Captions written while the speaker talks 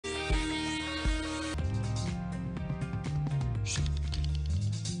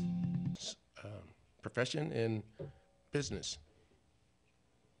profession and business.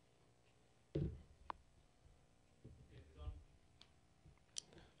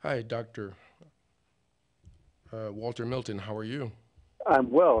 Hi, Dr. Walter Milton. How are you? I'm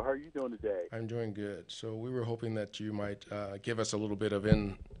well. How are you doing today? I'm doing good. So we were hoping that you might give us a little bit of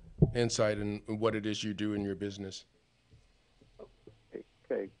insight in what it is you do in your business.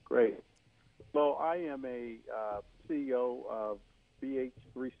 Okay, great. Well, I am a CEO of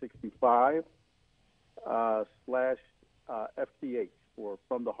BH365 slash FTH for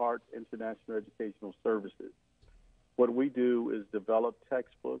From the Heart International Educational Services. What we do is develop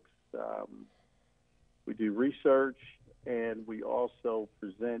textbooks. We do research, and we also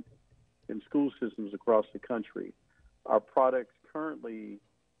present in school systems across the country. Our products currently,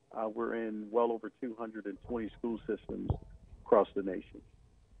 we're in well over 220 school systems across the nation.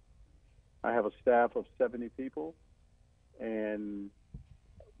 I have a staff of 70 people, and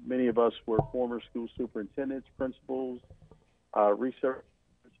many of us were former school superintendents, principals, researchers,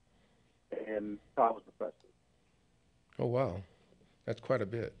 and college professors. Oh, wow. That's quite a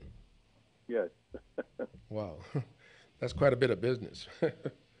bit. Yes. Wow. That's quite a bit of business.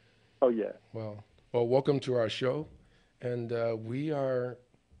 Oh, yeah. Well, welcome to our show. And we are,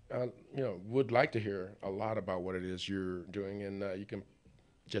 would like to hear a lot about what it is you're doing. And you can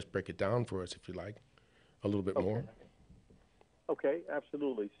just break it down for us if you like, a little bit more. Okay,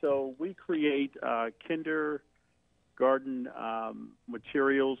 absolutely. So we create kindergarten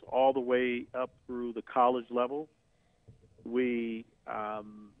materials all the way up through the college level. We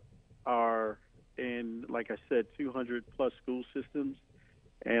are in, like I said, 200 plus school systems,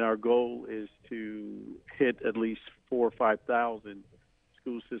 and our goal is to hit at least 4,000 or 5,000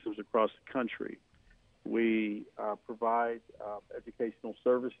 school systems across the country. We provide educational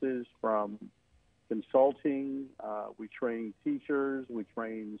services from consulting. We train teachers. We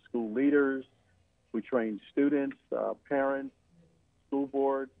train school leaders. We train students, parents, school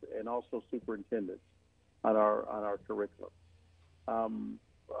boards, and also superintendents on our curriculum.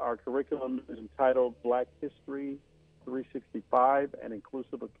 Our curriculum is entitled Black History 365, an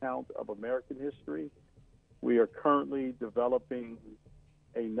inclusive account of American history. We are currently developing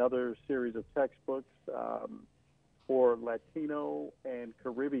another series of textbooks for Latino and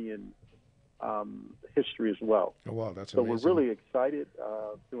Caribbean history as well. Oh, wow, that's so amazing. We're really excited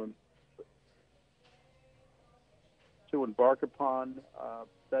to embark upon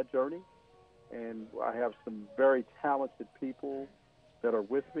that journey. And I have some very talented people that are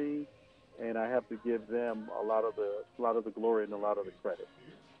with me, and I have to give them a lot of the glory and a lot of the credit.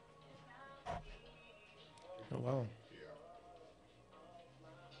 Oh, wow.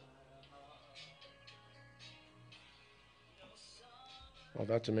 Well,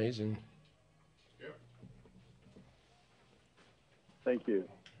 that's amazing. Thank you.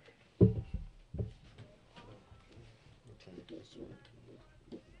 Thank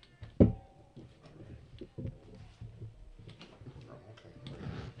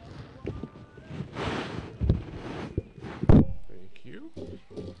you.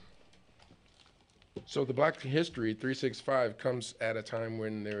 So the Black History 365 comes at a time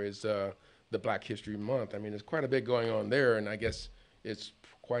when there is the Black History Month. I mean, there's quite a bit going on there, and I guess it's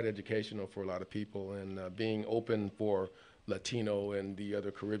quite educational for a lot of people. And being open for Latino and the other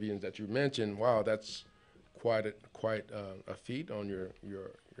Caribbeans that you mentioned, wow, that's quite a feat on your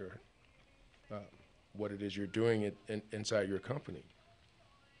what it is you're doing inside your company.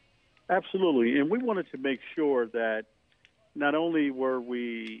 Absolutely, and we wanted to make sure that not only were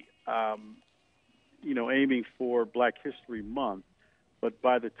we aiming for Black History Month, but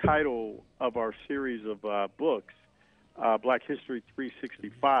by the title of our series of books, Black History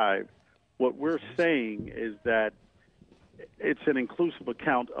 365, what we're saying is that it's an inclusive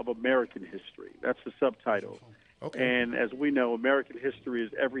account of American history. That's the subtitle. Okay. And as we know, American history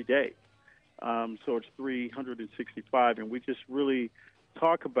is every day. So it's 365, and we just really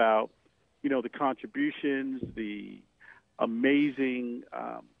talk about, the contributions, the amazing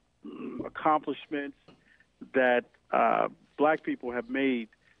accomplishments that Black people have made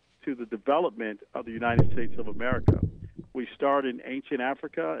to the development of the United States of America. We start in ancient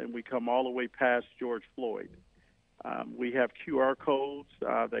Africa, and we come all the way past George Floyd. We have QR codes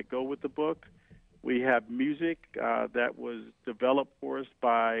that go with the book. We have music that was developed for us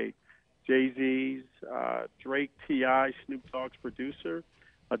by Jay-Z's, Drake, T.I., Snoop Dogg's producer,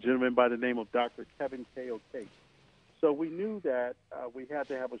 a gentleman by the name of Dr. Kevin K.O.K. So we knew that we had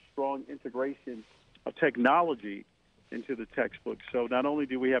to have a strong integration of technology into the textbook. So not only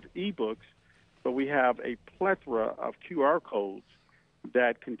do we have ebooks, but we have a plethora of QR codes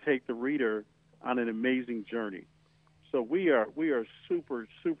that can take the reader on an amazing journey. So we are super,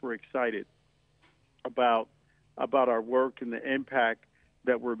 super excited about our work and the impact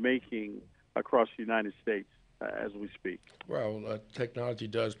that we're making across the United States as we speak. Well, technology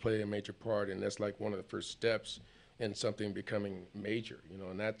does play a major part, and that's like one of the first steps in something becoming major,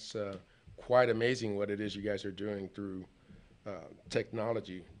 and that's quite amazing what it is you guys are doing through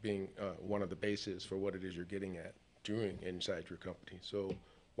technology being one of the bases for what it is you're getting at doing inside your company. So,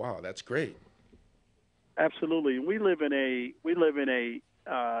 wow, that's great. Absolutely, we live in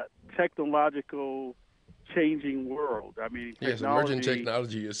a technological changing world. I mean, Yes, emerging technology.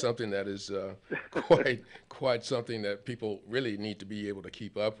 technology is something that is quite something that people really need to be able to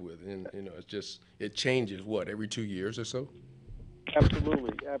keep up with, and it's just it changes what every 2 years or so.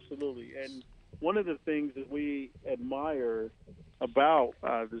 Absolutely, absolutely. And one of the things that we admire about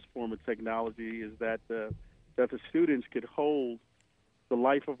this form of technology is that the students could hold the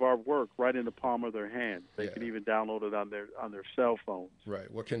life of our work right in the palm of their hands. They Yeah, can even download it on their cell phones.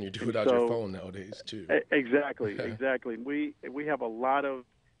 right. What can you do And without your so, phone nowadays, too? exactly, exactly. We have a lot of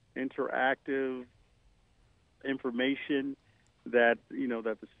interactive information that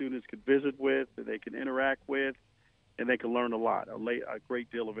the students could visit with, that they can interact with, and they can learn a great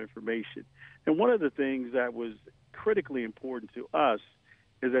deal of information. And one of the things that was critically important to us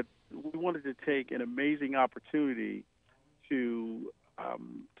is that we wanted to take an amazing opportunity to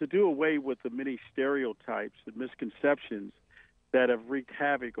do away with the many stereotypes and misconceptions that have wreaked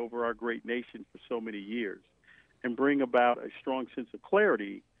havoc over our great nation for so many years, and bring about a strong sense of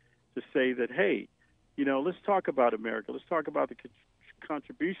clarity to say that, hey, let's talk about America. Let's talk about the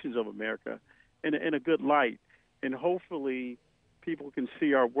contributions of America in a good light, and hopefully people can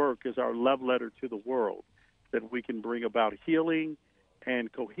see our work as our love letter to the world, that we can bring about healing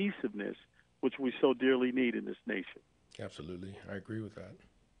and cohesiveness, which we so dearly need in this nation. Absolutely, I agree with that.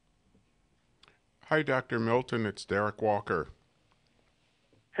 Hi, Dr. Milton. It's Derek Walker.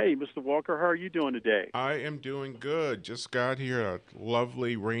 Hey, Mr. Walker, how are you doing today? I am doing good. Just got here a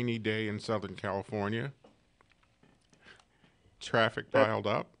lovely rainy day in Southern California. Traffic That's piled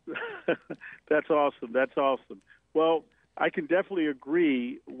up. that's awesome. That's awesome. Well, I can definitely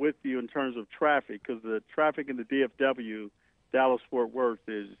agree with you in terms of traffic, because the traffic in the DFW, Dallas Fort Worth,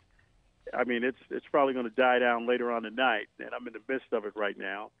 is, I mean, it's probably going to die down later on tonight, and I'm in the midst of it right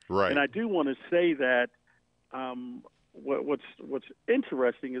now. And Right. I do want to say that what's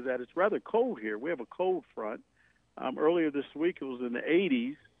interesting is that it's rather cold here. We have a cold front. Earlier this week it was in the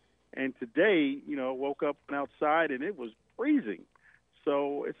 80s, and today, woke up, went outside, and it was freezing.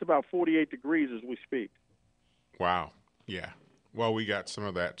 So it's about 48 degrees as we speak. Wow. Yeah. Well, we got some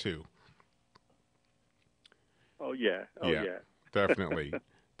of that too. Oh yeah, oh Yeah. yeah. Definitely.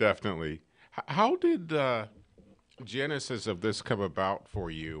 Definitely. How did the genesis of this come about for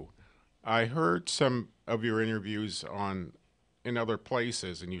you? I heard some of your interviews on in other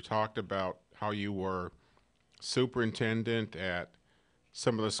places, and you talked about how you were superintendent at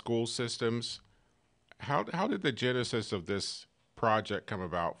some of the school systems. How did the genesis of this project come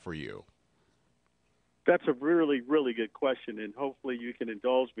about for you? That's a really, really good question, and hopefully you can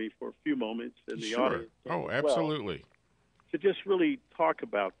indulge me for a few moments, and the Sure. audience can Oh, as well, absolutely. to just really talk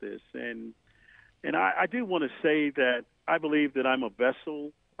about this. And I do want to say that I believe that I'm a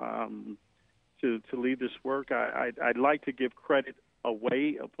vessel to lead this work. I'd like to give credit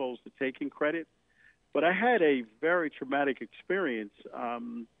away opposed to taking credit, but I had a very traumatic experience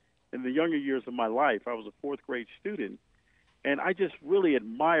in the younger years of my life. I was a fourth grade student, and I just really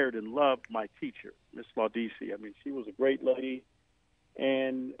admired and loved my teacher, Miss Laudisi. I mean, she was a great lady,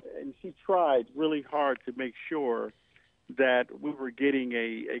 and she tried really hard to make sure that we were getting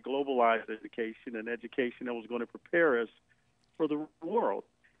a globalized education, an education that was going to prepare us for the world.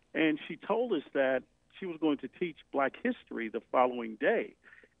 And she told us that she was going to teach Black history the following day.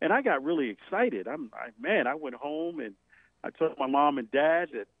 And I got really excited. I went home and I told my mom and dad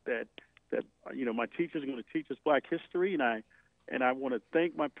that my teacher's going to teach us Black history, and I want to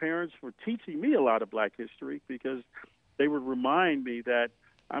thank my parents for teaching me a lot of Black history, because they would remind me that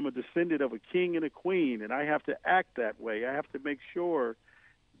I'm a descendant of a king and a queen, and I have to act that way. I have to make sure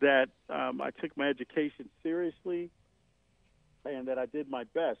that I took my education seriously and that I did my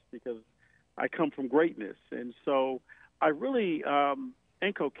best, because I come from greatness. And so I really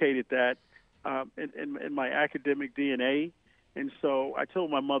inculcated that in my academic DNA. And so I told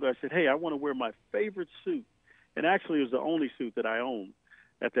my mother, I said, hey, I want to wear my favorite suit. And actually, it was the only suit that I owned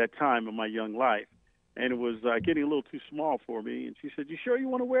at that time in my young life. And it was getting a little too small for me. And she said, "You sure you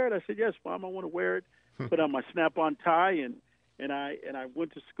want to wear it?" I said, "Yes, Mom, I want to wear it." Put on my snap-on tie, and I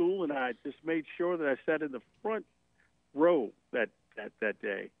went to school, and I just made sure that I sat in the front row that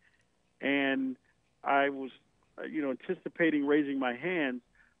day. And I was, anticipating raising my hands,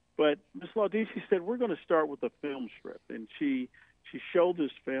 But Miss Laudisi said, we're going to start with a film strip. And she showed this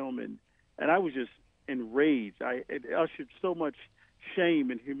film, and I was just enraged. It ushered so much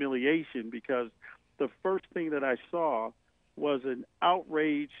shame and humiliation because the first thing that I saw was an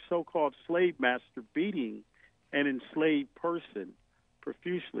outraged so-called slave master beating an enslaved person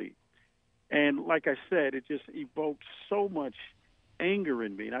profusely. And like I said, it just evoked so much anger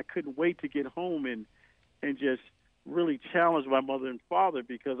in me, and I couldn't wait to get home and just really challenge my mother and father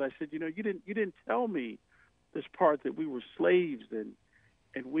because I said, you didn't tell me this part that we were slaves and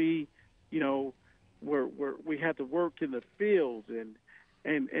we, we had to work in the fields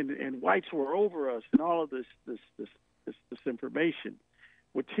and whites were over us and all of this information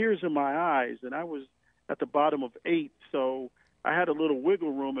with tears in my eyes, and I was at the bottom of 8, so I had a little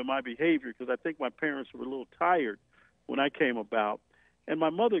wiggle room in my behavior because I think my parents were a little tired when I came about. And my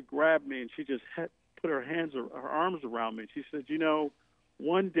mother grabbed me and she just put her arms around me. She said,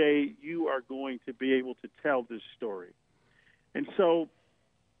 one day you are going to be able to tell this story. And so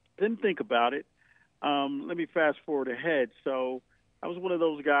didn't think about it. Let me fast forward ahead. So I was one of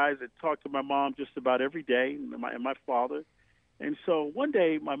those guys that talked to my mom just about every day and my father. And so one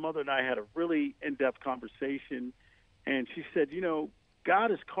day my mother and I had a really in-depth conversation, and she said,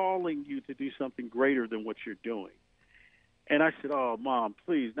 God is calling you to do something greater than what you're doing. And I said, oh, Mom,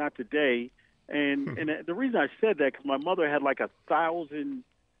 please, not today. And the reason I said that, because my mother had like 1,000%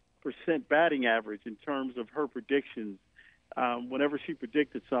 batting average in terms of her predictions. Whenever she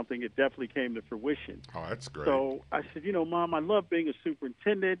predicted something, it definitely came to fruition. Oh, that's great. So I said, Mom, I love being a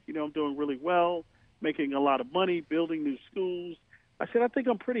superintendent. I'm doing really well, making a lot of money, building new schools. I said, I think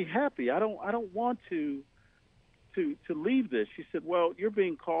I'm pretty happy. I don't want to leave this. She said, well, you're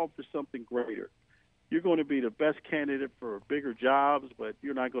being called for something greater. You're going to be the best candidate for bigger jobs, but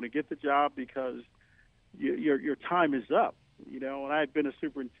you're not going to get the job because your time is up. And I had been a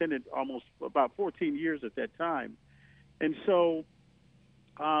superintendent almost about 14 years at that time. And so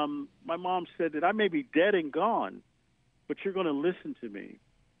my mom said that I may be dead and gone, but you're going to listen to me.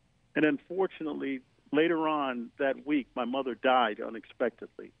 And unfortunately, later on that week, my mother died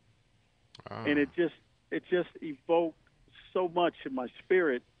unexpectedly. And it just evoked so much in my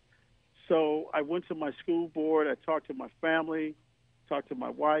spirit. So I went to my school board. I talked to my family, talked to my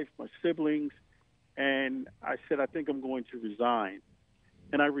wife, my siblings, and I said, I think I'm going to resign.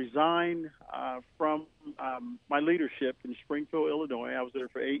 And I resigned from my leadership in Springfield, Illinois. I was there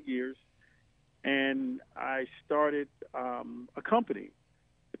for 8 years. And I started a company.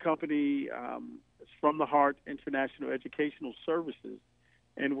 The company is From the Heart International Educational Services.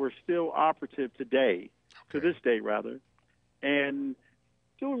 And we're still operative today, to this day rather, and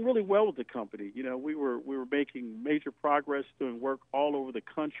doing really well with the company. We were making major progress, doing work all over the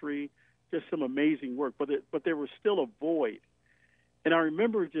country, just some amazing work. But there was still a void. And I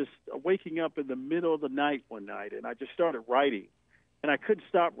remember just waking up in the middle of the night one night, and I just started writing, and I couldn't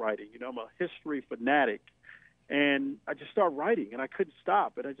stop writing. I'm a history fanatic, and I just started writing, and I couldn't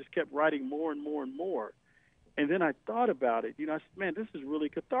stop, and I just kept writing more and more and more. And then I thought about it. I said, man, this is really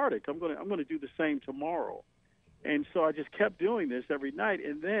cathartic. I'm going to do the same tomorrow. And so I just kept doing this every night.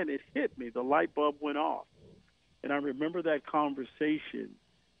 And then it hit me. The light bulb went off. And I remember that conversation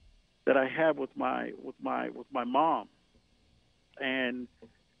that I had with my mom. And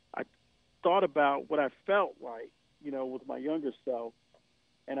I thought about what I felt like, with my younger self.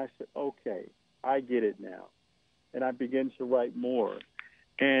 And I said, okay, I get it now. And I began to write more.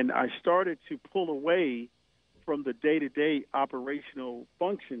 And I started to pull away from the day-to-day operational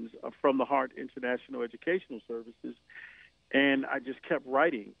functions of From the Heart International Educational Services, and I just kept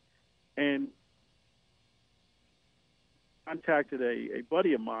writing. And I contacted a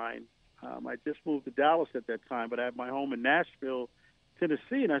buddy of mine. I just moved to Dallas at that time, but I had my home in Nashville,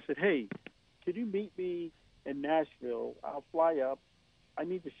 Tennessee, and I said, hey, can you meet me in Nashville? I'll fly up. I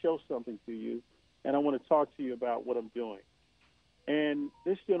need to show something to you, and I want to talk to you about what I'm doing. And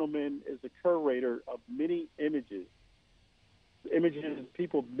this gentleman is a curator of many images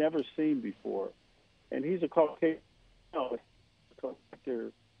people have never seen before. And he's a Caucasian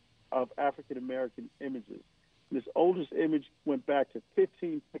collector of African-American images. And his oldest image went back to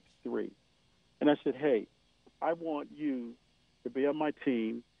 1563. And I said, hey, I want you to be on my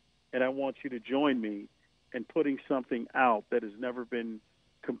team, and I want you to join me in putting something out that has never been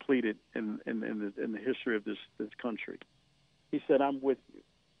completed in the history of this country. He said, I'm with you.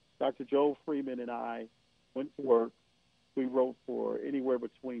 Dr. Joel Freeman and I went to work. We wrote for anywhere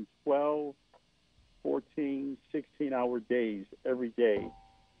between 12, 14, 16-hour days every day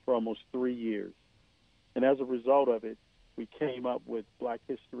for almost 3 years. And as a result of it, we came up with Black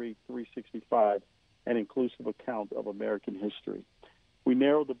History 365, an inclusive account of American history. We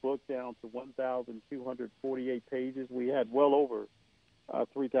narrowed the book down to 1,248 pages. We had well over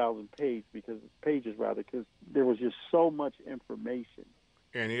 3,000 pages because there was just so much information.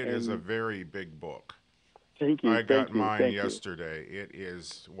 And it is a very big book. Thank you, I got mine thank you. yesterday. It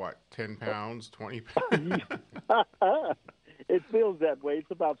is what, 10 pounds, 20 pounds? It feels that way. It's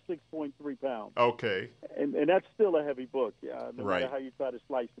about 6.3 pounds, Okay, and that's still a heavy book, no matter right. how you try to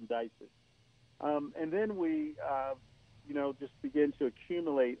slice and dice it. And then we, just began to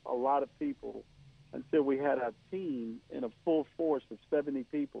accumulate a lot of people until we had a team in a full force of 70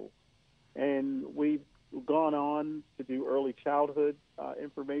 people, and we've gone on to do early childhood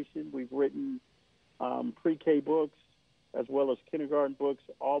information. We've written pre-K books as well as kindergarten books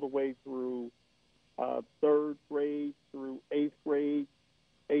all the way through third grade through eighth grade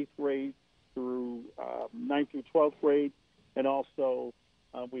through ninth through 12th grade, and also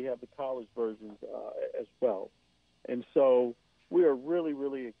we have the college versions as well. And so we are really,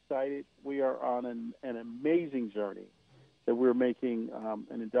 really excited. We are on an amazing journey that we're making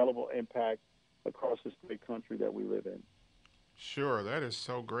an indelible impact across this great country that we live in. Sure, that is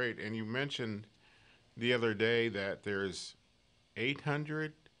so great. And you mentioned the other day that there's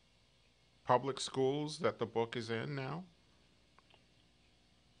 800 public schools that the book is in now?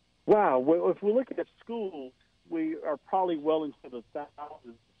 Wow. Well, if we look at schools, we are probably well into the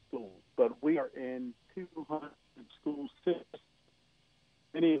thousands of schools, but we are in 200 school systems.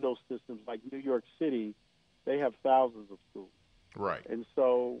 Many of those systems, like New York City, they have thousands of schools. Right. And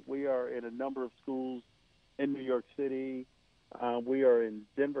so we are in a number of schools in New York City. We are in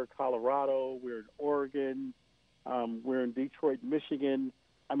Denver, Colorado. We're in Oregon. We're in Detroit, Michigan.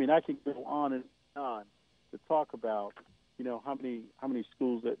 I mean, I can go on and on to talk about, how many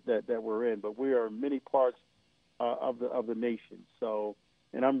schools that we're in. But we are in many parts of the nation. So,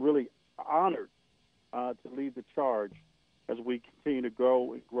 and I'm really honored to lead the charge as we continue to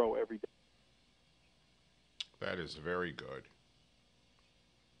grow and grow every day. That is very good.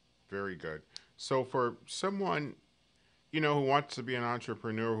 Very good. So for someone, who wants to be an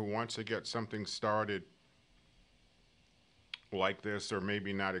entrepreneur, who wants to get something started like this, or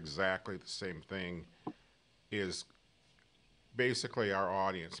maybe not exactly the same thing, is basically our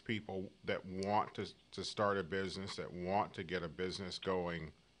audience, people that want to start a business, that want to get a business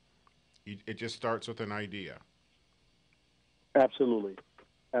going. It just starts with an idea. Absolutely.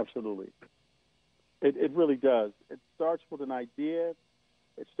 Absolutely. It really does. It starts with an idea.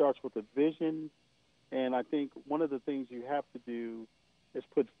 It starts with a vision. And I think one of the things you have to do is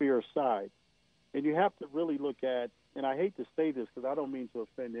put fear aside. And you have to really look at, and I hate to say this because I don't mean to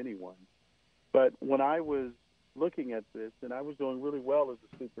offend anyone, but when I was looking at this, and I was doing really well as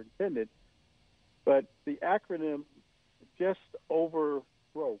a superintendent, but the acronym just over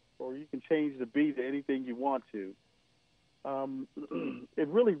growth, or you can change the B to anything you want to, it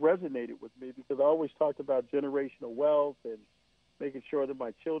really resonated with me because I always talked about generational wealth and making sure that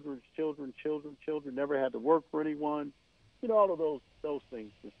my children's children never had to work for anyone. All of those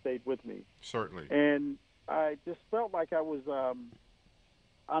things that stayed with me. Certainly. And I just felt like I was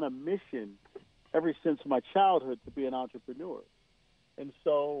on a mission ever since my childhood to be an entrepreneur. And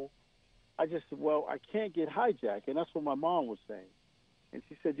so I just said, well, I can't get hijacked. And that's what my mom was saying. And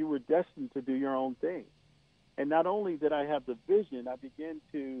she said, you were destined to do your own thing. And not only did I have the vision, I began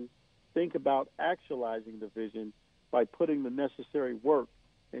to think about actualizing the vision by putting the necessary work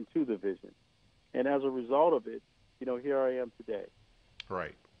into the vision. And as a result of it, here I am today.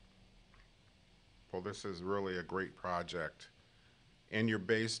 Right. Well, this is really a great project. And you're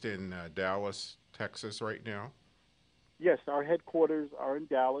based in Dallas, Texas right now? Yes, our headquarters are in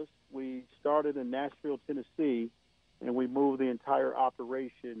Dallas. We started in Nashville, Tennessee, and we moved the entire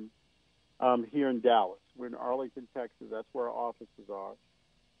operation here in Dallas. We're in Arlington, Texas. That's where our offices are.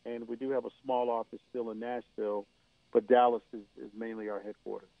 And we do have a small office still in Nashville, but Dallas is mainly our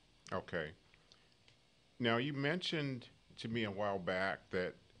headquarters. Okay. Now, you mentioned to me a while back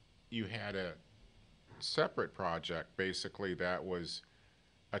that you had a separate project, basically, that was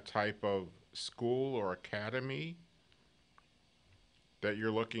a type of school or academy that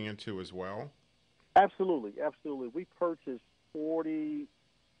you're looking into as well? Absolutely. We purchased 40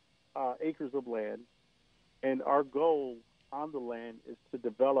 acres of land, and our goal on the land is to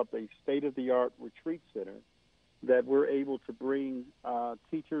develop a state-of-the-art retreat center that we're able to bring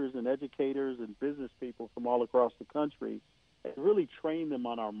teachers and educators and business people from all across the country and really train them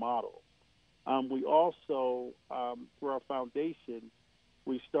on our model. We also, through our foundation,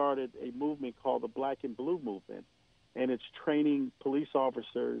 we started a movement called the Black and Blue Movement, and it's training police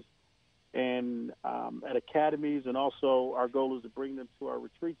officers and at academies, and also our goal is to bring them to our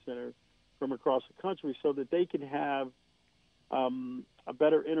retreat center from across the country so that they can have a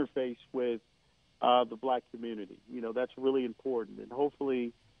better interface with the black community. That's really important, and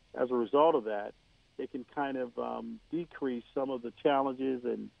hopefully, as a result of that, it can kind of decrease some of the challenges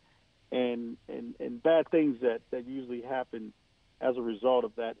and bad things that usually happen as a result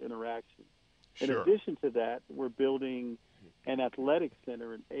of that interaction. In Sure. addition to that, we're building an athletic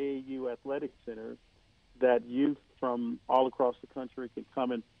center, an AAU athletic center, that youth from all across the country can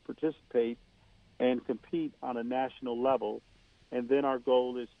come and participate and compete on a national level. And then our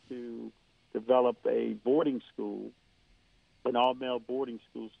goal is to develop a boarding school, an all-male boarding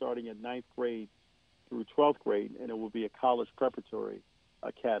school starting at ninth grade through 12th grade, and it will be a college preparatory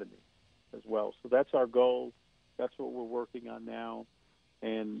academy as well. So that's our goal. That's what we're working on now,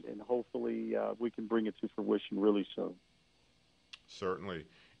 and hopefully we can bring it to fruition really soon. Certainly.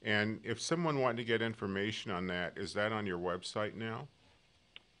 And if someone wanted to get information on that, is that on your website now?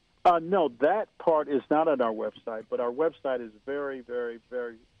 No, that part is not on our website, but our website is very, very,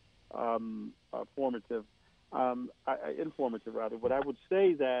 very informative. Informative, rather. But I would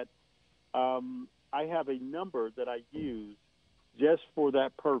say that I have a number that I use just for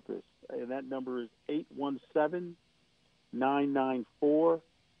that purpose, and that number is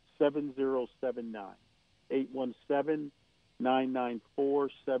 817-994-7079.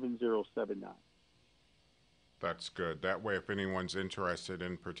 817-994-7079. That's good. That way, if anyone's interested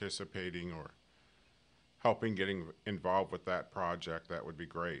in participating or helping getting involved with that project, that would be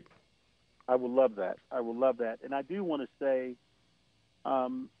great. I would love that. I would love that. And I do want to say,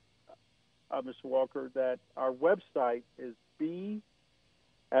 Mr. Walker, that our website is B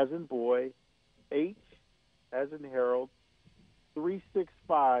as in boy, H as in Harold,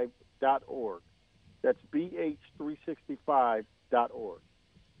 365.org. That's BH365.org.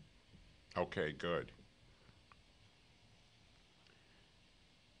 Okay, good.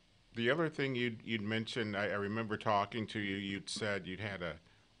 The other thing you'd mentioned, I remember talking to you, you'd said you'd had a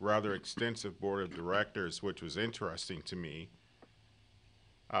rather extensive board of directors, which was interesting to me.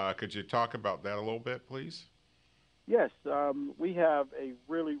 Could you talk about that a little bit, please? Yes, we have a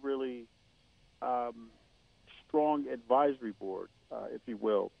really, really strong advisory board, if you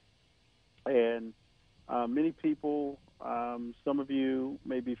will. And many people, some of you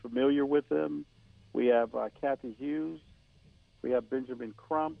may be familiar with them. We have Kathy Hughes. We have Benjamin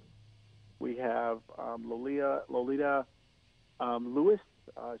Crump. We have Lolita Lewis.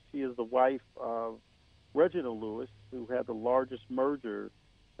 She is the wife of Reginald Lewis, who had the largest merger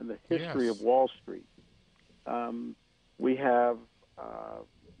in the history of Yes. Wall Street. We have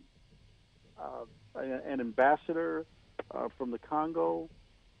an ambassador from the Congo.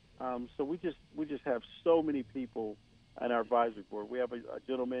 So we just have so many people on our advisory board. We have a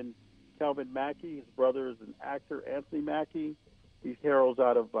gentleman, Calvin Mackey. His brother is an actor, Anthony Mackey. He hails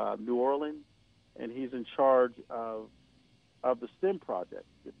out of New Orleans, and he's in charge of the STEM project.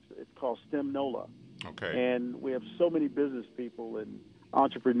 It's called STEM NOLA. Okay. And we have so many business people and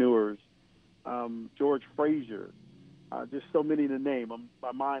entrepreneurs. George Frazier, just so many to name.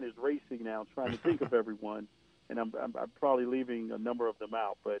 My mind is racing now, trying to think of everyone, and I'm probably leaving a number of them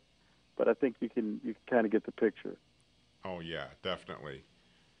out. But I think you can kind of get the picture. Oh, yeah, definitely.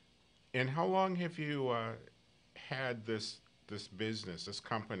 And how long have you had this business, this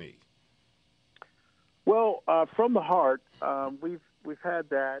company? Well, from the heart, we've had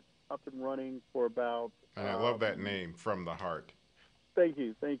that up and running for about. And I love that name, From the Heart. Thank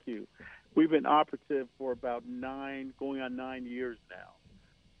you. We've been operative for about going on 9 years now.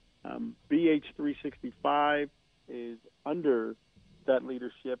 BH365 is under that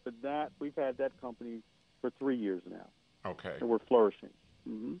leadership, and that we've had that company for 3 years now, Okay. and we're flourishing.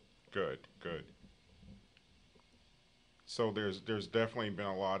 Mm-hmm. Good. So there's definitely been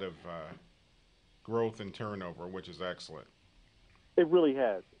a lot of growth and turnover, which is excellent. It really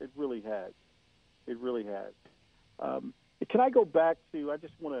has. Can I go back to? I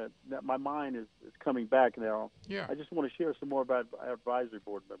just want to. My mind is coming back now. Yeah. I just want to share some more about our advisory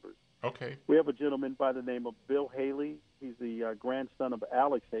board members. Okay. We have a gentleman by the name of Bill Haley. He's the grandson of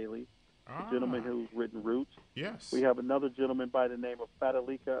Alex Haley, the gentleman who's written Roots. Yes. We have another gentleman by the name of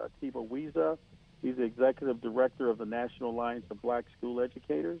Fatalika Atiba Wiza. He's the executive director of the National Alliance of Black School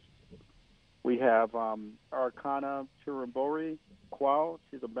Educators. We have Arcana Chirimbori Kwao.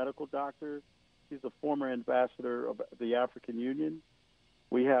 She's a medical doctor. She's a former ambassador of the African Union.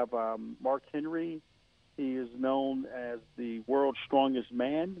 We have Mark Henry. He is known as the world's strongest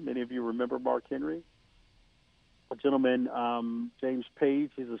man. Many of you remember Mark Henry. A gentleman, James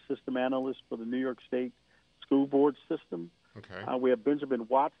Page. He's a system analyst for the New York State School Board system. Okay. We have Benjamin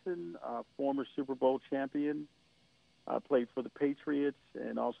Watson, former Super Bowl champion, played for the Patriots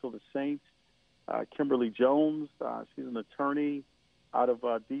and also the Saints. Kimberly Jones. She's an attorney out of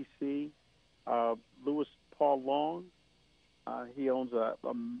D.C. Louis Paul Long. He owns a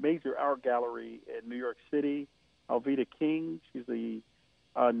major art gallery in New York City. Alveda King. She's the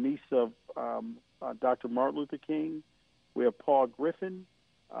niece of Dr. Martin Luther King. We have Paul Griffin,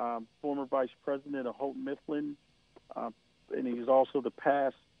 former vice president of Houghton Mifflin, and he's also the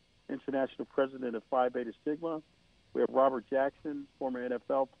past international president of Phi Beta Sigma. We have Robert Jackson, former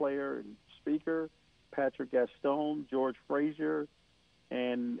NFL player and speaker, Patrick Gaston, George Frazier,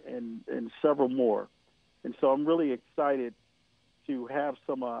 and several more. And so I'm really excited to have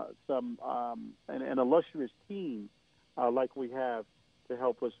an illustrious team like we have to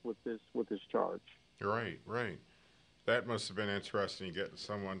help us with this charge. Right, right. That must have been interesting, getting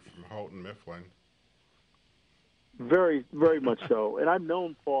someone from Houghton Mifflin. Very, very much so. And I've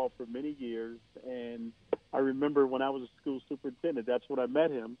known Paul for many years, and I remember when I was a school superintendent, that's when I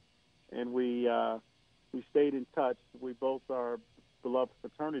met him, and we stayed in touch. We both are beloved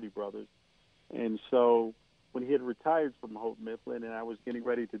fraternity brothers, and so when he had retired from Houghton Mifflin and I was getting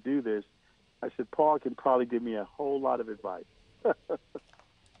ready to do this, I said, Paul can probably give me a whole lot of advice.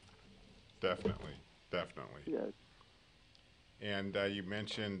 Definitely, definitely. Yes. And you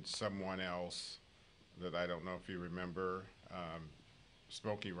mentioned someone else that I don't know if you remember,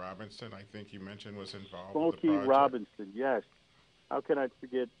 Smokey Robinson, I think you mentioned was involved with the Smokey project. Robinson, yes. How can I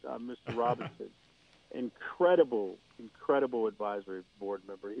forget Mr. Robinson? Incredible advisory board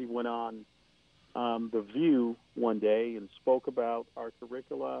member. He went on The View one day and spoke about our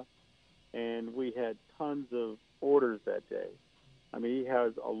curricula, and we had tons of orders that day. I mean, he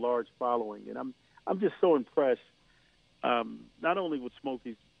has a large following, and I'm just so impressed, not only with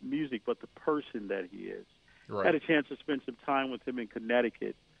Smokey's music, but the person that he is. Right. I had a chance to spend some time with him in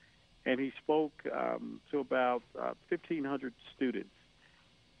Connecticut, and he spoke to about 1,500 students.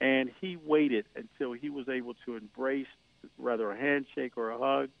 And he waited until he was able to embrace, rather a handshake or a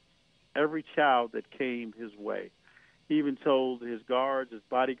hug, every child that came his way. He even told his guards, his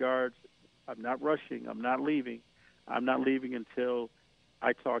bodyguards, I'm not rushing, I'm not leaving. I'm not leaving until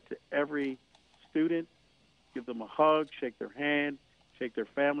I talk to every student, give them a hug, shake their hand, shake their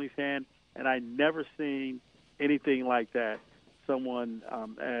family's hand. And I never seen anything like that. Someone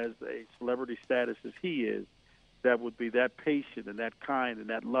as a celebrity status as he is, that would be that patient and that kind and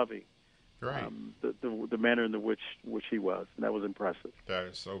that loving. Right. The manner in which he was, and that was impressive. That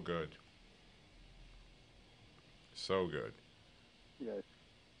is so good. So good. Yes.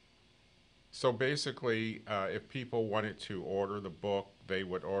 So basically, if people wanted to order the book, they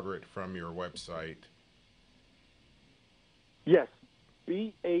would order it from your website. Yes.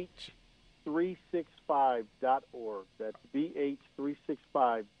 BH365.org. That's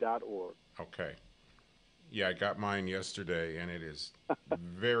BH365.org. Okay. Yeah, I got mine yesterday, and it is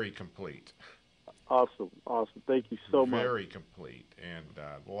very complete. Awesome. Thank you so much. Very complete, and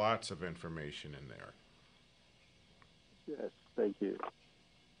lots of information in there. Yes, thank you.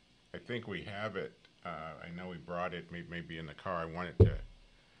 I think we have it. I know we brought it maybe in the car. I wanted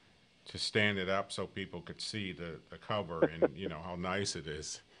to stand it up so people could see the cover and how nice it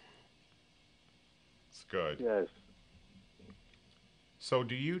is. It's good. Yes. So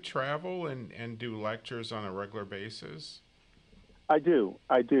do you travel and do lectures on a regular basis? I do.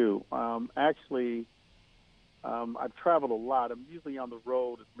 Actually, I've traveled a lot. I'm usually on the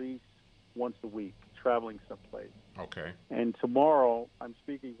road at least once a week, traveling someplace. Okay. And tomorrow, I'm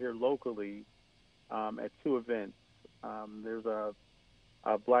speaking here locally at two events. There's a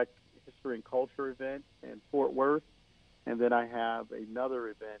Black History and Culture event in Fort Worth, and then I have another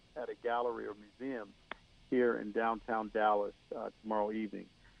event at a gallery or museum here in downtown Dallas tomorrow evening.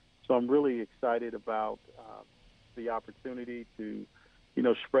 So I'm really excited about the opportunity to,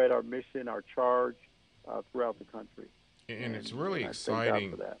 spread our mission, our charge throughout the country. And it's really exciting. I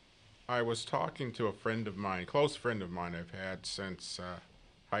thank God for that. I was talking to a friend of mine, close friend of mine I've had since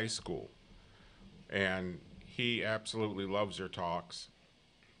high school, and he absolutely loves your talks.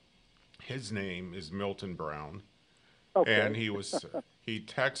 His name is Milton Brown, Okay. and he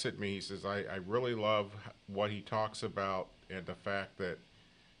texted me. He says, I really love what he talks about and the fact that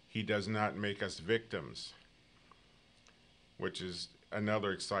he does not make us victims, which is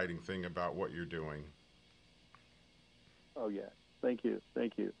another exciting thing about what you're doing. Oh, yeah. Thank you.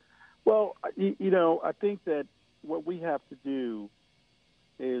 Well, I think that what we have to do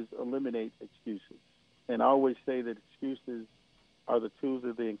is eliminate excuses. And I always say that excuses are the tools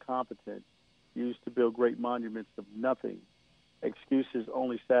of the incompetent used to build great monuments of nothing. Excuses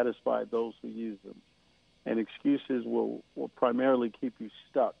only satisfy those who use them. And excuses will primarily keep you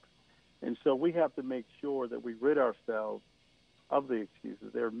stuck. And so we have to make sure that we rid ourselves of the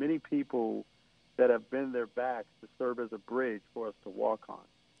excuses. There are many people that have bent their backs to serve as a bridge for us to walk on.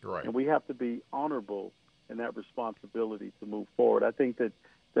 Right. And we have to be honorable in that responsibility to move forward. I think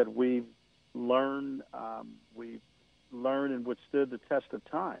that we've learned and withstood the test of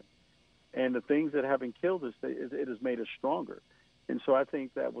time. And the things that haven't killed us, it has made us stronger. And so I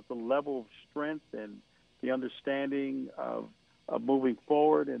think that with the level of strength and the understanding of moving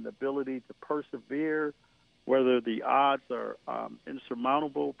forward and the ability to persevere, whether the odds are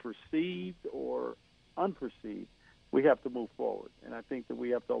insurmountable, perceived or unperceived, we have to move forward. And I think that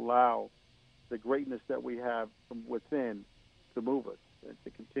we have to allow the greatness that we have from within to move us and to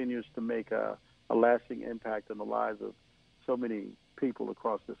continue to make a lasting impact on the lives of so many people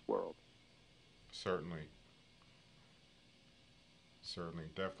across this world. Certainly. Certainly.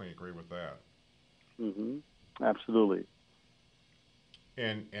 Definitely agree with that. Absolutely.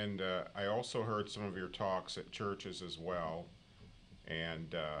 And I also heard some of your talks at churches as well,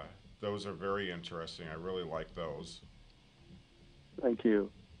 and those are very interesting. I really like those. Thank you.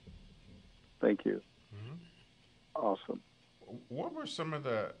 Thank you. Mm-hmm. Awesome. What were some of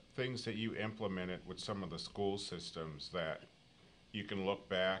the things that you implemented with some of the school systems that you can look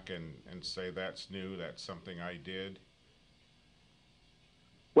back and say, that's new, that's something I did?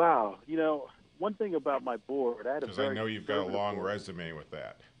 Wow. One thing about my board, I had a Because I very know you've got a conservative long board. resume with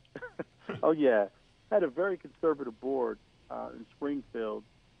that. Oh, yeah. I had a very conservative board in Springfield.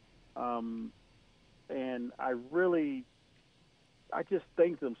 And I just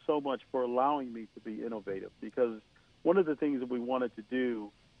thank them so much for allowing me to be innovative, because one of the things that we wanted to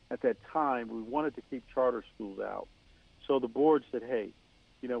do at that time, we wanted to keep charter schools out. So the board said, hey,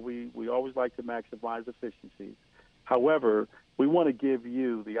 we always like to maximize efficiencies. However, we want to give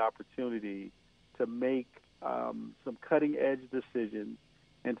you the opportunity to make some cutting-edge decisions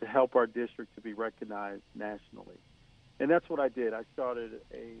and to help our district to be recognized nationally. And that's what I did. I started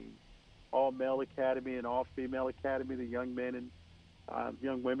a all-male academy and all-female academy. The young men and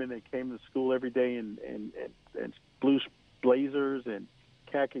young women that came to school every day in blue blazers and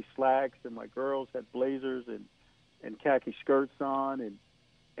khaki slacks, and my girls had blazers and khaki skirts on,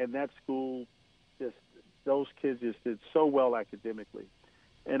 and that school those kids just did so well academically.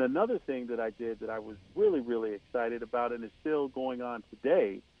 And another thing that I did that I was really, really excited about, and is still going on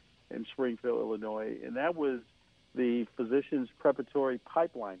today in Springfield, Illinois, and that was the Physicians Preparatory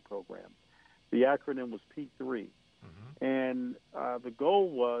Pipeline Program. The acronym was P3. Mm-hmm. And the goal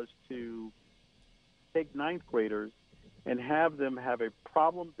was to take ninth graders and have them have a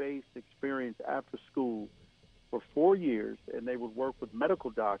problem-based experience after school for 4 years, and they would work with medical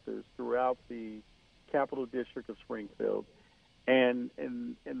doctors throughout the Capital District of Springfield. And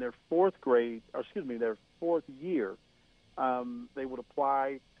in their fourth year, they would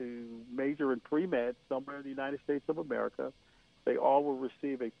apply to major in pre-med somewhere in the United States of America. They all will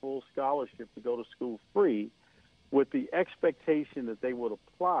receive a full scholarship to go to school free, with the expectation that they would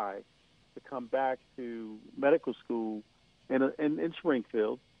apply to come back to medical school in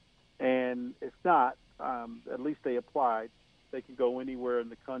Springfield. And if not, at least they applied. They can go anywhere in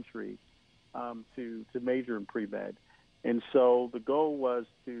the country to major in pre-med. And so the goal was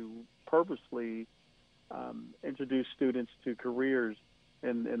to purposely introduce students to careers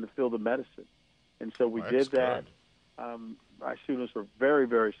in the field of medicine. And so we did that. Our students were very,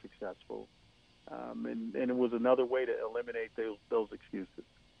 very successful. And it was another way to eliminate those excuses.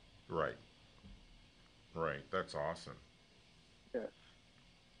 Right. Right. That's awesome. Yes.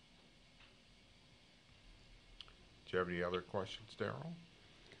 Do you have any other questions, Daryl?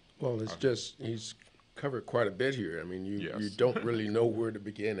 Well, it's just he's covered quite a bit here. I mean, you Yes. don't really know where to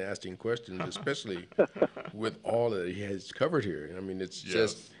begin asking questions, especially with all that he has covered here. I mean, it's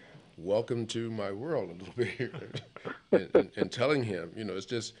just welcome to my world a little bit here, and telling him, it's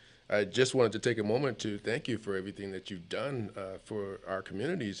just. I just wanted to take a moment to thank you for everything that you've done for our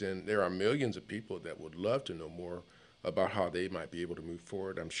communities, and there are millions of people that would love to know more about how they might be able to move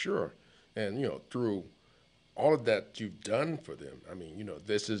forward, I'm sure. And, through all of that you've done for them, I mean,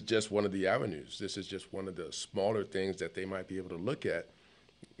 this is just one of the avenues. This is just one of the smaller things that they might be able to look at,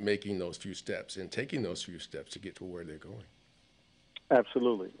 making those few steps and taking those few steps to get to where they're going.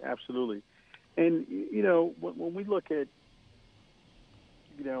 Absolutely. Absolutely. And, when we look at,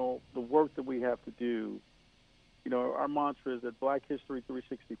 the work that we have to do, our mantra is that Black History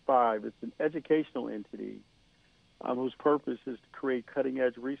 365, it's an educational entity whose purpose is to create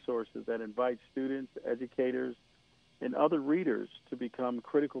cutting-edge resources that invite students, educators, and other readers to become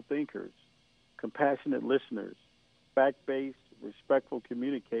critical thinkers, compassionate listeners, fact-based, respectful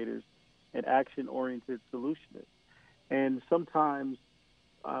communicators, and action-oriented solutionists. And sometimes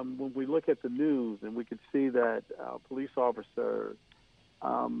when we look at the news and we can see that police officers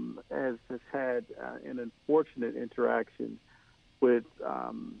has had an unfortunate interaction with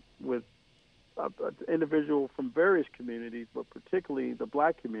an individual from various communities, but particularly the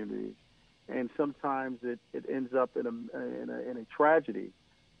black community, and sometimes it ends up in a tragedy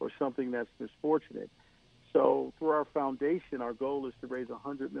or something that's misfortunate. So through our foundation, our goal is to raise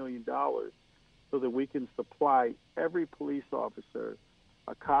 $100 million so that we can supply every police officer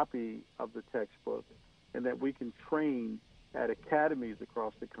a copy of the textbook, and that we can train at academies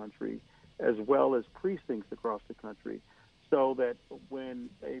across the country as well as precincts across the country, so that when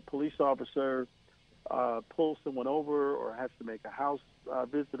a police officer pulls someone over or has to make a house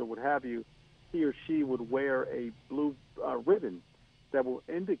visit or what have you, he or she would wear a blue ribbon that will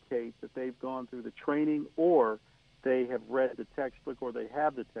indicate that they've gone through the training, or they have read the textbook, or they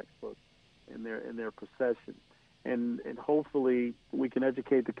have the textbook in their possession. And hopefully we can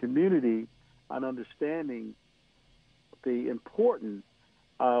educate the community on understanding the importance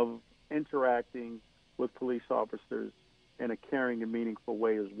of interacting with police officers in a caring and meaningful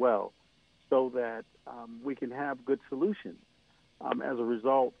way as well, so that we can have good solutions as a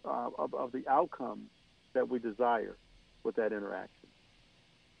result of the outcome that we desire with that interaction.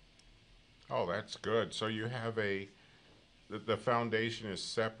 Oh, that's good. So you have the foundation is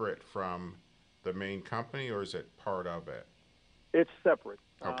separate from the main company, or is it part of it? It's separate.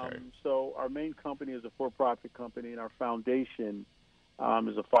 Okay. So our main company is a for-profit company, and our foundation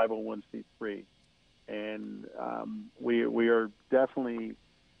is a 501c3. And we are definitely,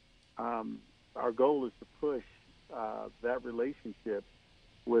 our goal is to push that relationship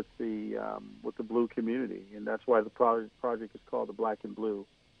with the blue community, and that's why the project is called the Black and Blue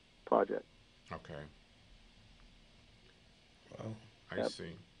Project. Okay. Wow. I Yep.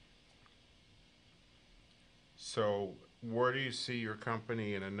 see. So where do you see your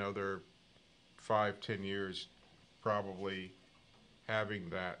company in another 5, 10 years, probably having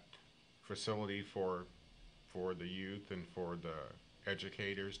that facility for the youth and for the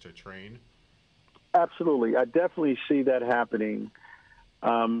educators to train? Absolutely, I definitely see that happening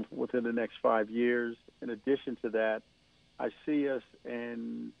within the next 5 years. In addition to that, I see us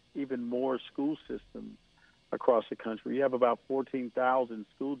in even more school systems across the country. We have about 14,000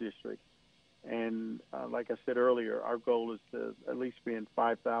 school districts. And like I said earlier, our goal is to at least be in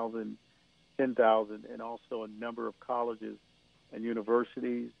 5,000, 10,000, and also a number of colleges and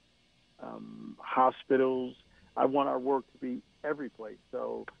universities, hospitals. I want our work to be every place,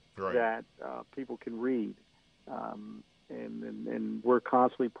 so Right. that people can read. And we're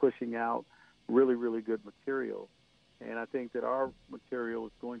constantly pushing out really, really good material. And I think that our material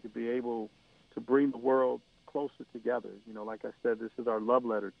is going to be able to bring the world closer together. You know, like I said, this is our love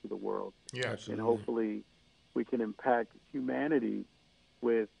letter to the world. Yeah. And Absolutely. hopefully we can impact humanity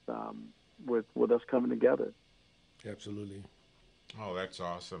with us coming together. Absolutely. Oh, that's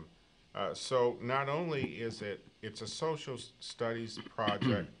awesome. So not only it's a social studies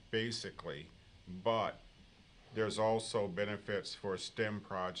project basically, but there's also benefits for STEM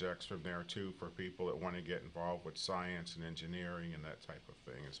projects from there too, for people that want to get involved with science and engineering and that type of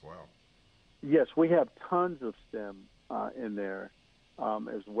thing as well. Yes, we have tons of STEM in there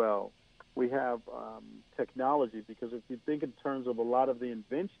as well. We have technology, because if you think in terms of a lot of the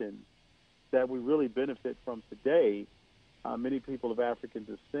inventions that we really benefit from today, many people of African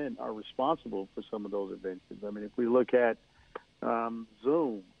descent are responsible for some of those inventions. I mean, if we look at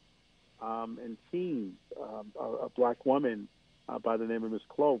Zoom and Teams, a black woman by the name of Ms.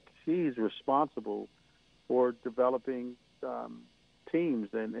 Cloak, she's responsible for developing Teams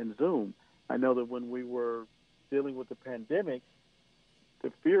and Zoom. I know that when we were dealing with the pandemic,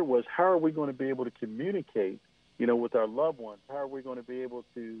 the fear was, how are we going to be able to communicate, with our loved ones? How are we going to be able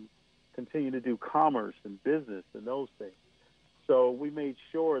to continue to do commerce and business and those things? So we made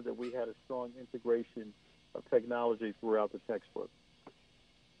sure that we had a strong integration of technology throughout the textbook.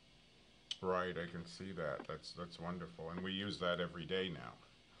 Right, I can see that. That's wonderful, and we use that every day now.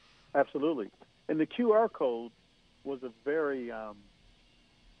 Absolutely. And the QR code was a very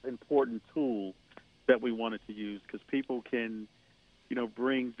important tool that we wanted to use, because people can,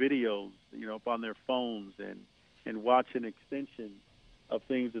 bring videos, up on their phones and watch an extension of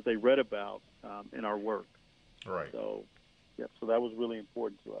things that they read about in our work. Right. So, yeah, so that was really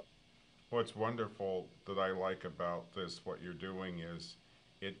important to us. What's wonderful that I like about this, what you're doing, is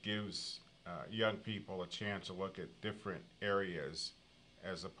it gives young people a chance to look at different areas,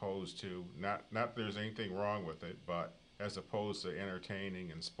 as opposed to not there's anything wrong with it, but as opposed to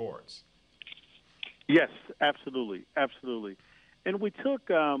entertaining and sports. Yes, absolutely, absolutely. And we took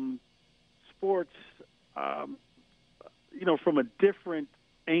sports, from a different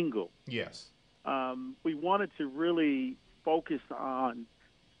angle. Yes. We wanted to really focus on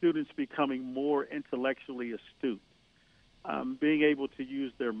students becoming more intellectually astute, being able to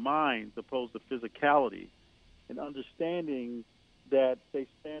use their minds opposed to physicality, and understanding that they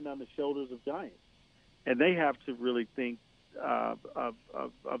stand on the shoulders of giants, and they have to really think of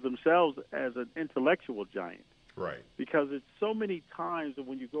themselves as an intellectual giant. Right. Because it's so many times that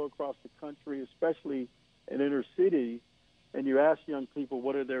when you go across the country, especially in inner cities, and you ask young people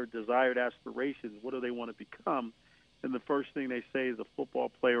what are their desired aspirations, what do they want to become, and the first thing they say is a football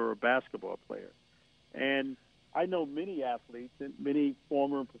player or a basketball player. And I know many athletes and many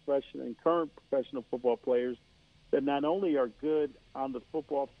former professional and current professional football players that not only are good on the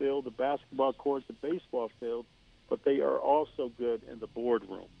football field, the basketball court, the baseball field, but they are also good in the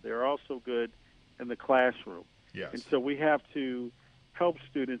boardroom. They are also good in the classroom. Yes. And so we have to help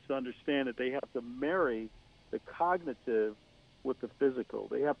students understand that they have to marry the cognitive with the physical.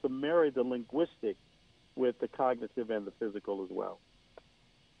 They have to marry the linguistic with the cognitive and the physical as well.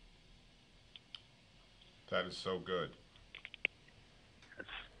 That is so good.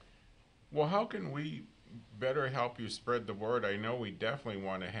 Well, how can we better help you spread the word? I know we definitely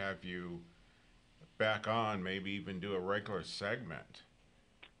want to have you back on, maybe even do a regular segment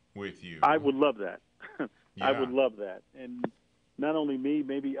with you. I would love that. Yeah. I would love that. And not only me,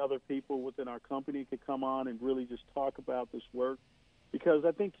 maybe other people within our company could come on and really just talk about this work, because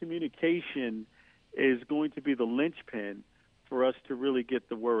I think communication is going to be the linchpin for us to really get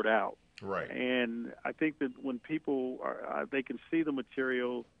the word out. Right. And I think that when people they can see the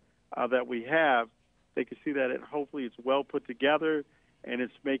material that we have, they can see that hopefully it's well put together and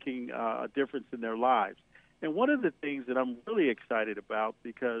it's making a difference in their lives. And one of the things that I'm really excited about,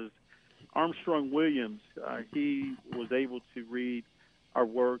 because Armstrong Williams, he was able to read our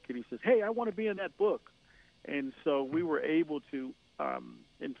work, and he says, hey, I want to be in that book. And so we were able to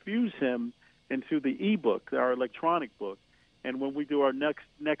infuse him into the e-book, our electronic book. And when we do our next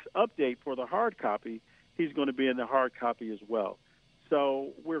update for the hard copy, he's going to be in the hard copy as well. So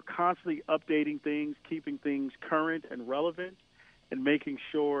we're constantly updating things, keeping things current and relevant, and making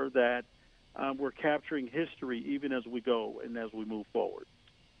sure that we're capturing history even as we go and as we move forward.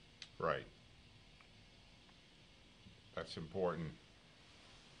 Right. That's important.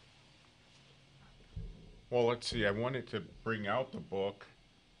 Well, let's see. I wanted to bring out the book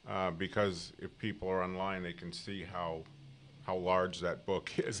because if people are online, they can see how large that book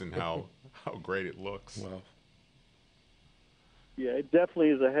is and how great it looks. Well, yeah, it definitely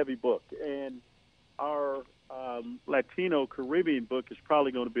is a heavy book. And our Latino Caribbean book is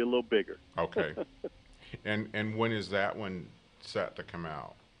probably going to be a little bigger. Okay. And when is that one set to come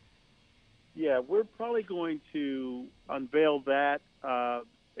out? Yeah, we're probably going to unveil that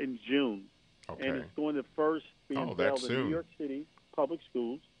in June. Okay. And it's going to first be unveiled that's in soon. New York City public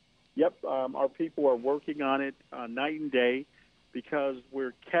schools. Yep, our people are working on it night and day, because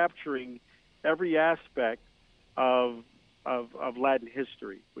we're capturing every aspect of Latin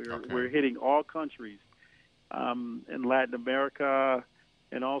history. We're hitting all countries in Latin America,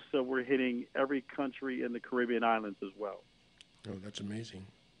 and also we're hitting every country in the Caribbean islands as well. oh, that's amazing.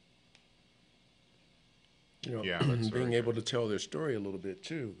 Yeah, that's Being very able good. to tell their story a little bit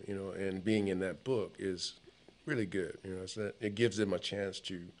too, and being in that book is really good. So it gives them a chance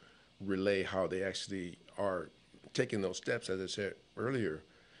to relay how they actually are taking those steps, as I said earlier,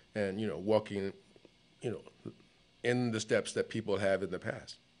 and walking, in the steps that people have in the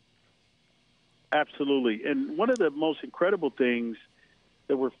past. Absolutely. And one of the most incredible things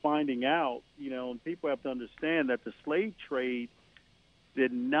that we're finding out, and people have to understand that the slave trade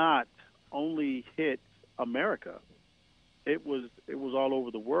did not only hit America. It was all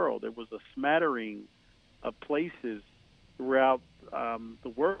over the world. It was a smattering of places throughout the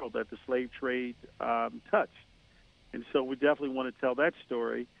world that the slave trade touched. And so we definitely want to tell that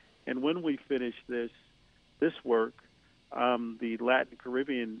story. And when we finish this work, the Latin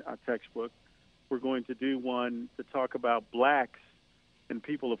Caribbean textbook, we're going to do one to talk about blacks and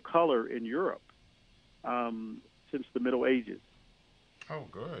people of color in Europe since the Middle Ages. Oh,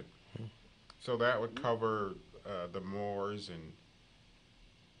 good. So that would cover the Moors and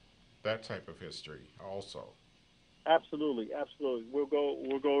that type of history also. Absolutely. We'll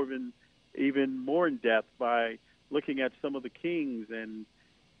go even more in depth by looking at some of the kings and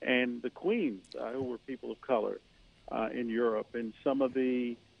the queens who were people of color in Europe, and some of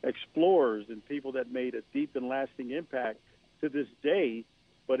the explorers and people that made a deep and lasting impact to this day.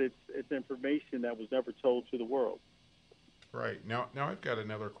 But it's information that was never told to the world. Right. Now I've got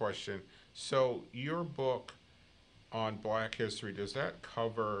another question. So your book on Black history, does that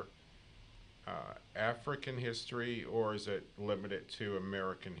cover African history, or is it limited to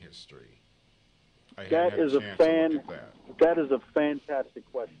American history? I hadn't That had a is a chance to look at that. that is a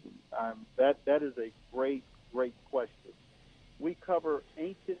fantastic question. That is a great question. We cover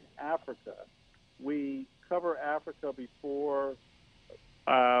ancient Africa. We cover Africa before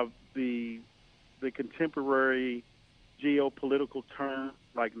uh, the contemporary geopolitical terms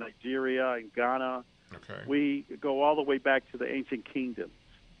like Nigeria and Ghana. Okay. We go all the way back to the ancient kingdoms,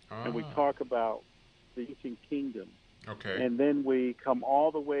 and we Ah, talk about the ancient kingdoms, okay. and then we come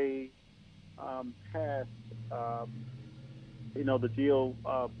all the way past, the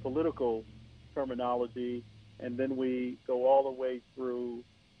geopolitical terminology, and then we go all the way through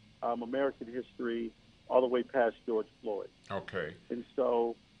American history, all the way past George Floyd. Okay. And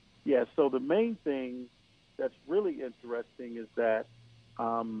so, yeah, so the main thing that's really interesting is that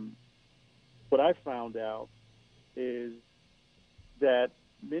what I found out is that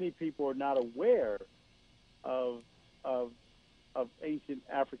many people are not aware of of ancient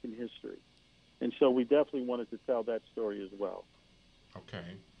African history, and so we definitely wanted to tell that story as well. Okay.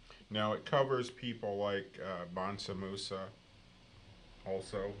 Now it covers people like Mansa Musa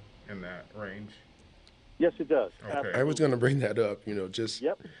also in that range. Yes, it does. Okay. I was going Absolutely. to bring that up. Just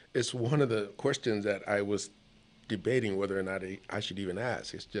Yep. it's one of the questions that I was debating whether or not I should even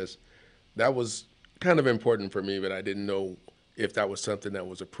ask. It's just that was kind of important for me, but I didn't know if that was something that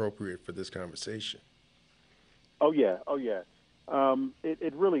was appropriate for this conversation. Oh yeah. Oh yeah.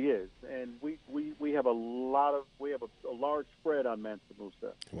 It really is, and we have a large spread on Mansa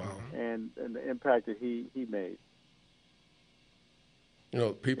Musa Wow. and the impact that he made.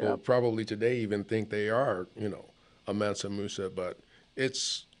 People Yeah. probably today even think they are, a Mansa Musa, but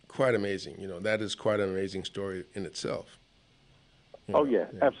it's quite amazing. That is quite an amazing story in itself. Oh yeah.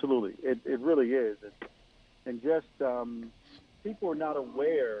 Yeah. Absolutely. It really is, and just people are not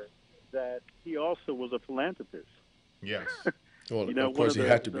aware that he also was a philanthropist. Yes. Well, One of course of he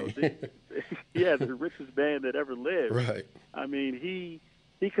had to be. yeah, the richest man that ever lived. Right. I mean,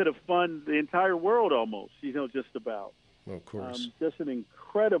 he could have funded the entire world almost. Just about. Well, of course. Just an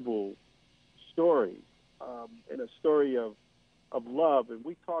incredible story, and a story of love. And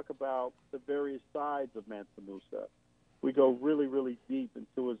we talk about the various sides of Mansa Musa. We go really, really deep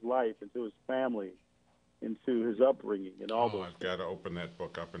into his life, into his family, into his upbringing, and all Oh, those I've things. got to open that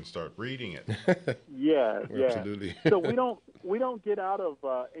book up and start reading it. Yeah, yeah. Absolutely. So we don't get out of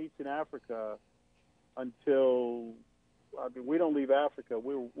ancient Africa until, I mean, we don't leave Africa.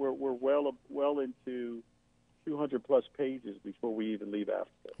 We're well into 200 plus pages before we even leave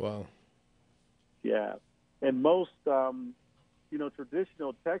Africa. Wow. Yeah, and most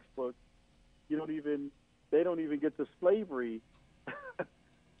traditional textbooks, they don't even get to slavery.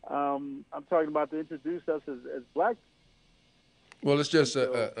 I'm talking about to introduce us as black Well, it's just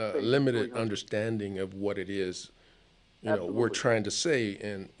until a say limited 300. understanding of what it is, we're Absolutely. trying to say,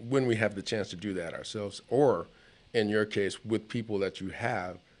 and when we have the chance to do that ourselves, or in your case, with people that you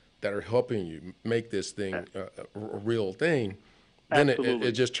have that are helping you make this thing a real thing, then it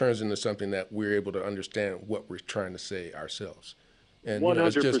Absolutely. just turns into something that we're able to understand what we're trying to say ourselves. And,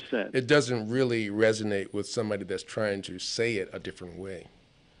 it's just, 100%. it doesn't really resonate with somebody that's trying to say it a different way.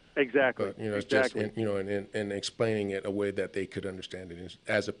 Exactly. But it's just Exactly. in explaining it a way that they could understand it,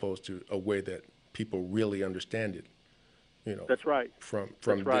 as opposed to a way that people really understand it. That's right.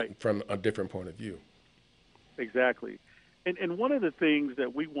 That's right. From a different point of view. Exactly. And one of the things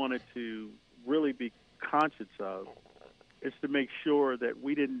that we wanted to really be conscious of is to make sure that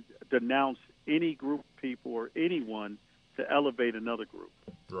we didn't denounce any group of people or anyone to elevate another group.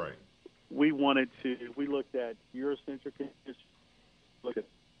 Right. We looked at Eurocentric history, look at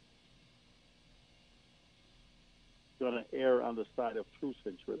going to err on the side of true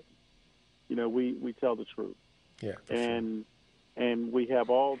centrism. We tell the truth. Yeah, for sure. And we have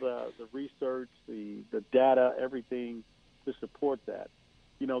all the research, the data, everything to support that.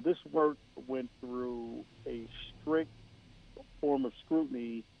 This work went through a strict form of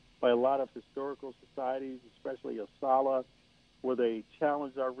scrutiny by a lot of historical societies, especially ASALA, where they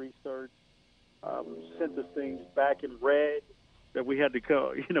challenged our research, sent us things back in red that we had to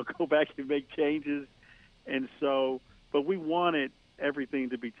go back and make changes. And so, but we wanted everything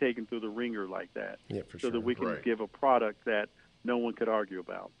to be taken through the ringer like that, Yeah, for so sure. that we can Right. give a product that no one could argue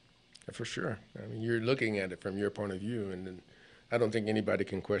about. For sure. I mean, you're looking at it from your point of view, and then I don't think anybody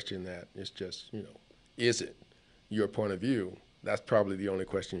can question that. It's just, is it your point of view? That's probably the only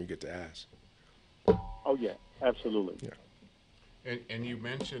question you get to ask. Oh yeah, absolutely. Yeah. And you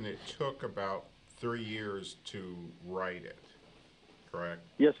mentioned it took about 3 years to write it, correct?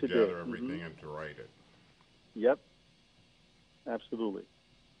 Yes, To it gather did. everything and to write it. Yep, absolutely.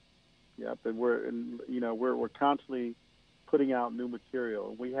 Yep, and we're constantly putting out new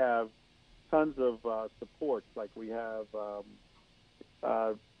material. We have tons of supports. Like we have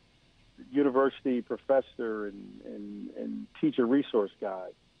uh, university professor and teacher resource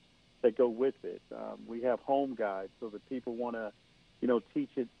guides that go with it. We have home guides so that people want to, teach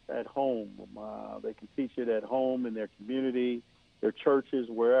it at home. They can teach it at home in their community, their churches,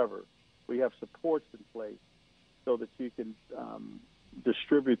 wherever. We have supports in place so that you can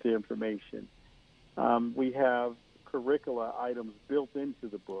distribute the information. We have curricula items built into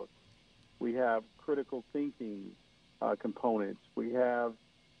the book. We have critical thinking components. We have,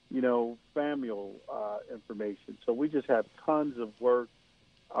 familial information. So we just have tons of work.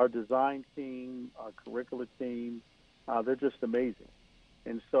 Our design team, our curricula team, they're just amazing.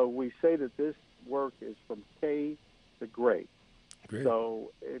 And so we say that this work is from K to great. Great.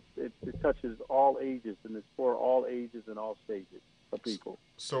 So it touches all ages, and it's for all ages and all stages of people.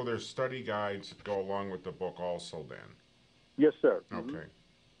 So there's study guides that go along with the book also then? Yes, sir. Okay.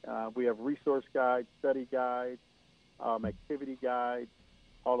 We have resource guides, study guides, activity guides,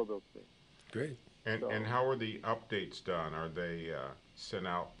 all of those things. Great. And how are the updates done? Are they sent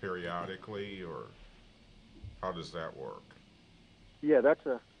out periodically, or how does that work? Yeah, that's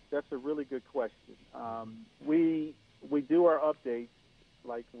a really good question. We do our updates,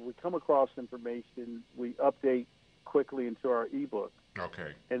 like when we come across information, we update quickly into our ebook.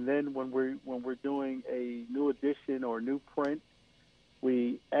 Okay. And then when we're doing a new edition or new print,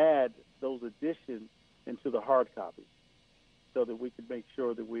 we add those additions into the hard copy so that we can make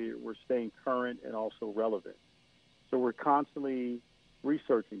sure that we're staying current and also relevant. So we're constantly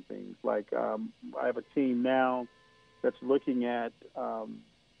researching things. Like I have a team now that's looking at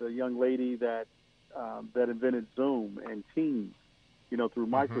the young lady that invented Zoom and Teams, through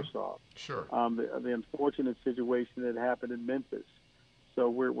Microsoft. Sure. The unfortunate situation that happened in Memphis. So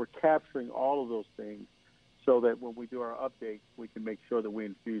we're capturing all of those things so that when we do our updates, we can make sure that we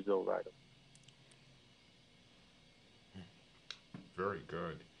infuse those items. Very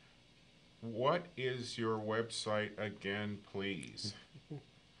good. What is your website again, please?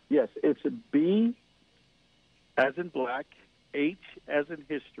 Yes, it's B as in black, H as in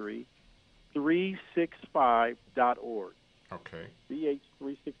history, 365.org. Okay.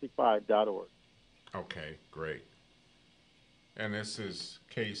 BH365.org. Okay, great. And this is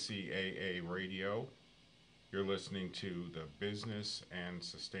KCAA Radio. You're listening to the Business and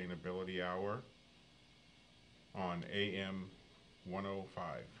Sustainability Hour on AM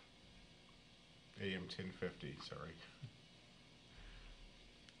 105. AM 1050, sorry.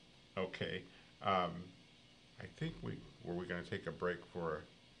 Okay. I think were we going to take a break to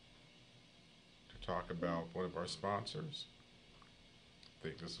talk about one of our sponsors? I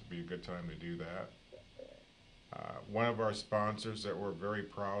think this would be a good time to do that. One of our sponsors that we're very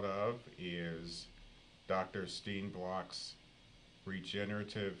proud of is Dr. Steenblock's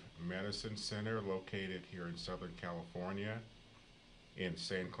Regenerative Medicine Center, located here in Southern California in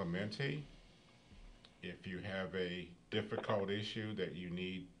San Clemente. If you have a difficult issue that you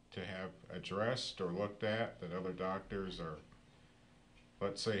need to have addressed or looked at, that other doctors are,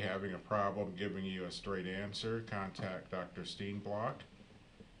 let's say, having a problem giving you a straight answer, contact Dr. Steenblock.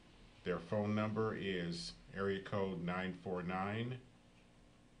 Their phone number is area code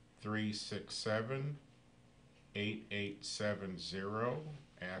 949-367-8870.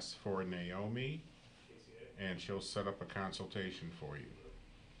 Ask for Naomi, and she'll set up a consultation for you.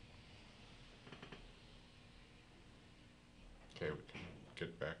 Okay, we can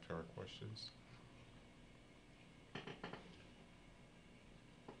get back to our questions.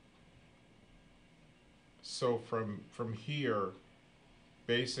 So from here,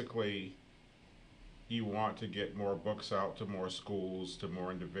 basically, you want to get more books out to more schools, to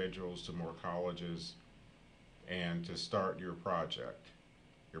more individuals, to more colleges, and to start your project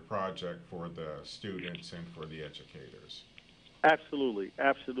for the students and for the educators. Absolutely,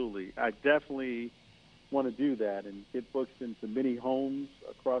 absolutely. I definitely want to do that and get books into many homes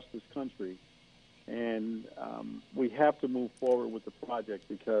across this country. And we have to move forward with the project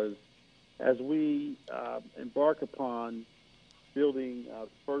because as we embark upon building the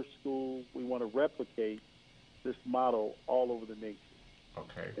first school, we want to replicate this model all over the nation.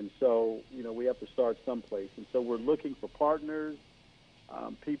 Okay. And so, we have to start someplace. And so we're looking for partners,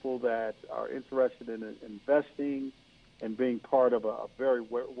 people that are interested in investing and being part of a very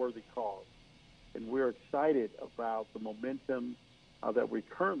worthy cause. And we're excited about the momentum that we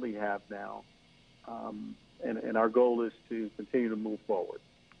currently have now. And our goal is to continue to move forward.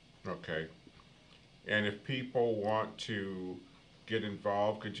 Okay. And if people want to get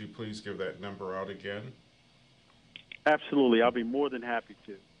involved, could you please give that number out again? Absolutely. I'll be more than happy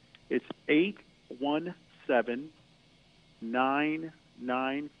to. It's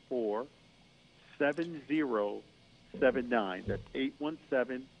 817-994-5855. 7079. That's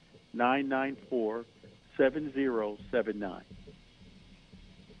 817-994-7079.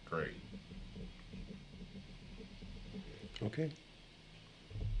 Great. Okay.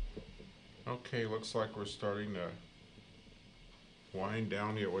 Okay, looks like we're starting to wind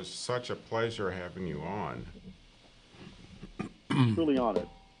down. It was such a pleasure having you on. Truly honored.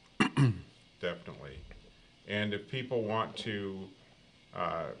 Definitely. And if people want to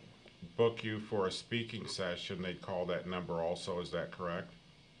book you for a speaking session, they'd call that number also. Is that correct?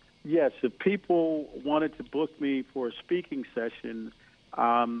 Yes, if people wanted to book me for a speaking session,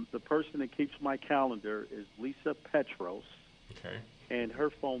 the person that keeps my calendar is Lisa Petros, Okay. and her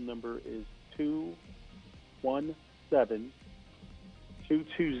phone number is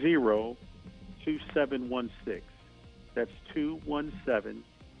 217-220-2716. That's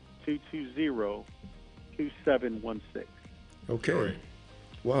 217-220-2716. Okay. Great.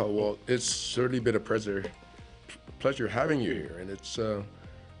 Wow. Well, it's certainly been a pleasure having you here, and it's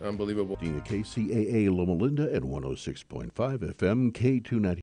unbelievable. The KCAA Loma Linda at 106.5 FM, K290.